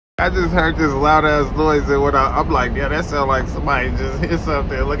I just heard this loud ass noise, and when I'm like, yeah, that sounds like somebody just hit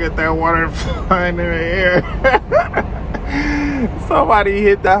something. Look at that water flying in the air. Somebody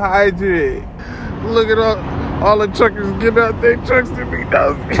hit the hydrant. Look at all the truckers getting out their trucks to be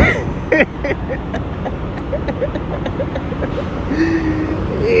nosy.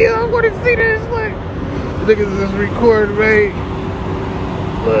 Yeah, I want to see this. Look at this record, man.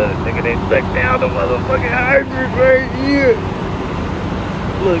 Look, nigga, they took down the motherfucking hydrant right here.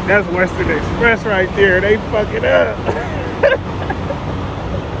 Look, that's Western Express right there. They fucking up.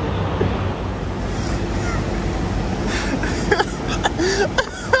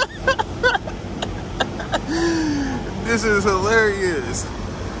 This is hilarious.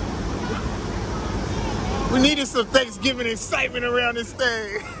 We needed some Thanksgiving excitement around this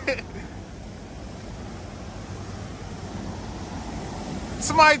thing.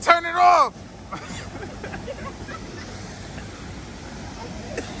 Somebody turn it off.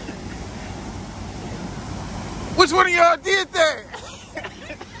 Which one of y'all did that?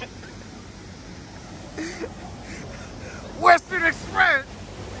 Western Express.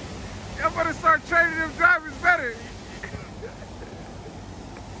 Y'all better start training them drivers better.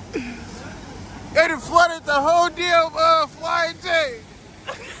 They done flooded the whole damn Flying J.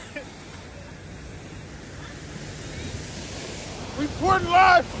 Reporting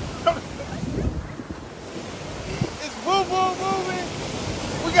live. It's boom, boom, moving.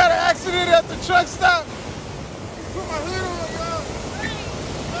 We got an accident at the truck stop. Put my hood on, y'all.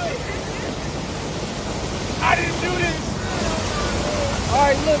 Hey. I didn't do this. All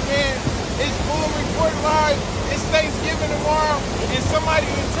right, look, man. It's boom, reporting live. It's Thanksgiving tomorrow, and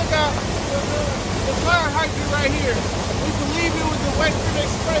somebody took out the fire hydrant right here. We believe it was the Western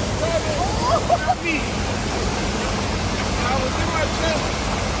Express driver, not me. I was in my truck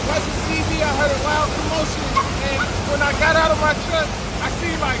watching TV. I heard a loud commotion, and when I got out of my truck, I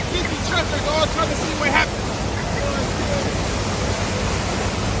see like 50 truckers all trying to see what happened.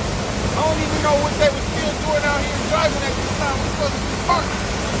 I don't even know what they were still doing out here driving at this time. We're supposed to be parked.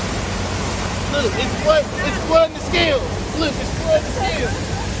 Look, it's flooding the scales. Look, it's flooding the scales.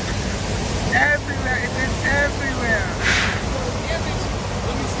 Everywhere, it's everywhere.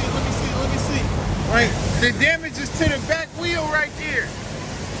 Let me see. Right, the damage is to the back wheel right there.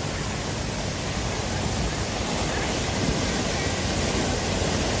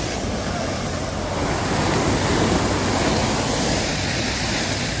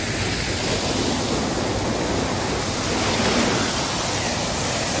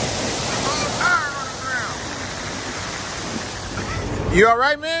 You all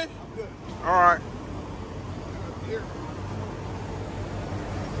right, man? I'm good. All right.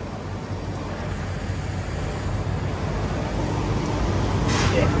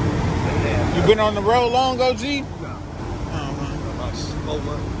 You been on the road long, OG? No. About 4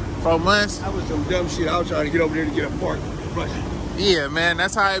 months. 4 months? That was some dumb shit. I was trying to get over there to get a park. Yeah, man.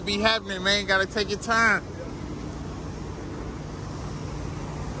 That's how it be happening, man. Gotta take your time.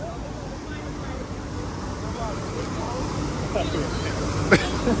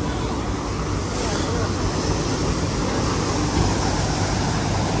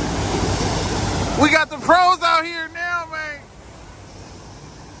 We got the pros out here now, man.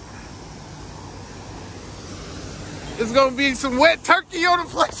 It's gonna be some wet turkey on the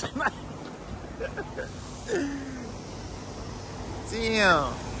place tonight.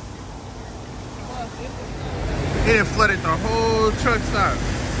 Damn. It done flooded the whole truck stop.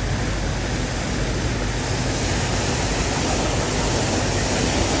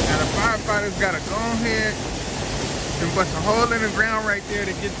 Now the firefighters gotta go ahead and bust a hole in the ground right there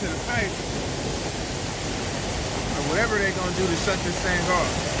to get to the pipe. Or whatever they're gonna do to shut this thing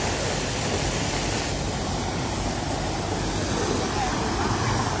off.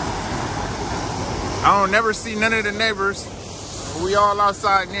 I don't never see none of the neighbors. We all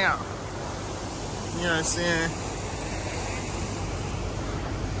outside now. You know what I'm saying?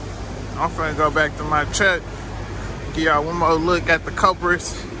 I'm finna go back to my truck. Give y'all one more look at the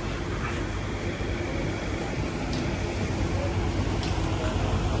culprits.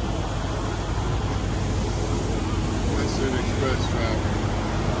 Western Express driver.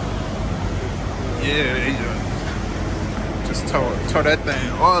 Yeah, they just tore that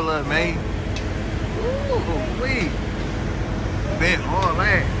thing all up, man. Ooh, wait. Bent all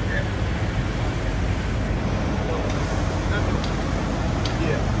that.